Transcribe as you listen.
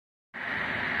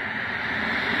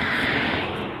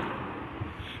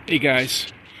Hey guys,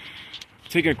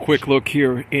 take a quick look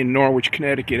here in Norwich,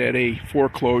 Connecticut at a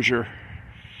foreclosure.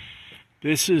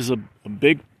 This is a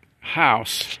big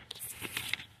house,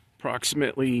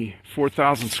 approximately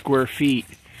 4,000 square feet.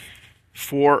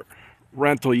 4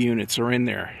 rental units are in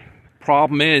there.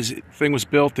 Problem is, the thing was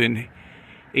built in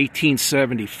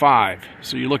 1875,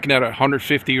 so you're looking at a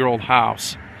 150-year-old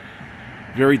house.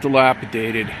 Very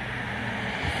dilapidated.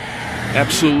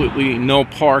 Absolutely no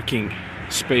parking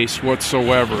space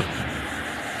whatsoever.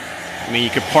 I mean, you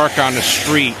could park on the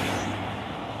street,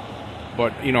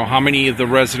 but you know, how many of the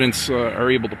residents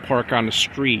are able to park on the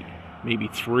street? Maybe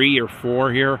 3 or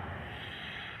 4 here.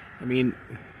 I mean,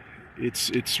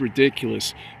 it's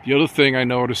ridiculous. The other thing I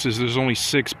noticed is there's only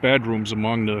 6 bedrooms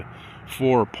among the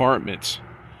 4 apartments.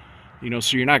 You know,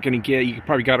 so you're not going to get, you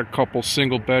probably got a couple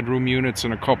single bedroom units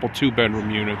and a couple 2-bedroom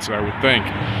units, I would think.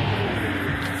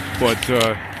 But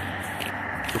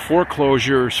the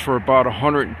foreclosure is for about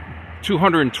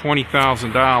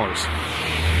 $220,000.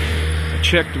 I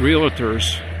checked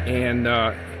realtors, and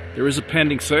there is a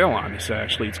pending sale on this.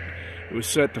 Actually, it was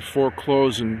set to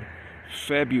foreclose in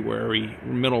February,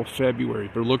 middle of February,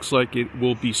 but it looks like it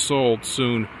will be sold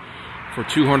soon for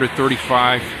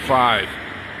 $235,500.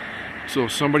 So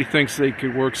if somebody thinks they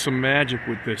could work some magic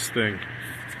with this thing.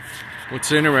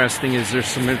 What's interesting is there's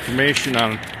some information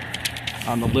on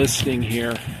the listing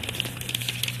here.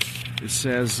 It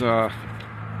says,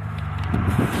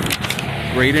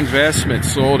 great investment,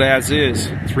 sold as is.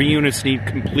 3 units need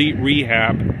complete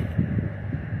rehab.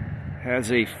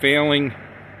 Has a failing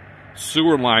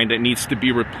sewer line that needs to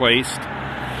be replaced.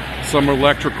 Some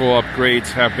electrical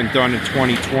upgrades have been done in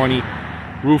 2020.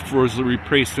 Roof was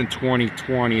replaced in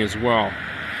 2020 as well,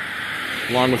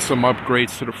 along with some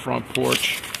upgrades to the front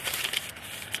porch.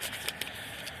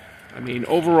 I mean,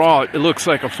 overall, it looks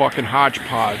like a fucking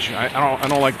hodgepodge. I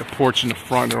don't like the porch in the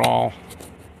front at all.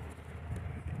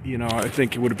 You know, I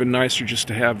think it would have been nicer just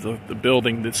to have the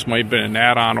building. This might have been an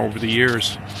add-on over the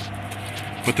years.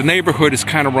 But the neighborhood is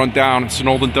kind of run down. It's an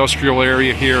old industrial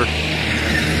area here.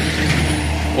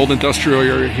 Old industrial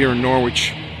area here in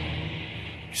Norwich.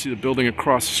 You see the building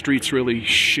across the street's really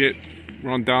shit,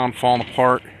 run down, falling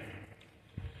apart.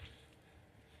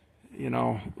 You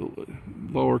know,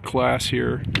 lower class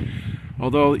here.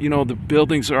 Although, you know, the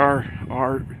buildings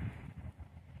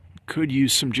could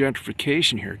use some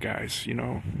gentrification here, guys, you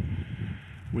know,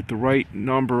 with the right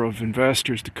number of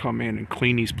investors to come in and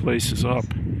clean these places up.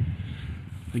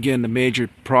 Again, the major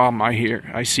problem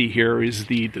I see here is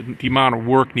the amount of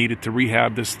work needed to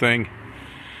rehab this thing,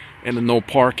 and the no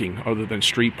parking other than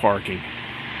street parking.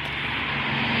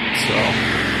 So,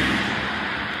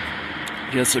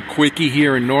 just a quickie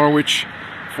here in Norwich.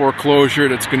 Foreclosure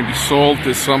that's going to be sold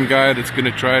to some guy that's going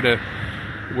to try to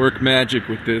work magic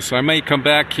with this. I may come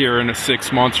back here in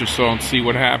 6 months or so and see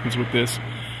what happens with this,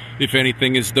 if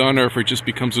anything is done, or if it just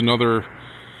becomes another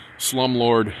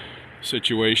slumlord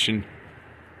situation.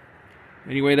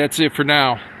 Anyway, that's it for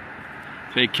now.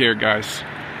 Take care, guys.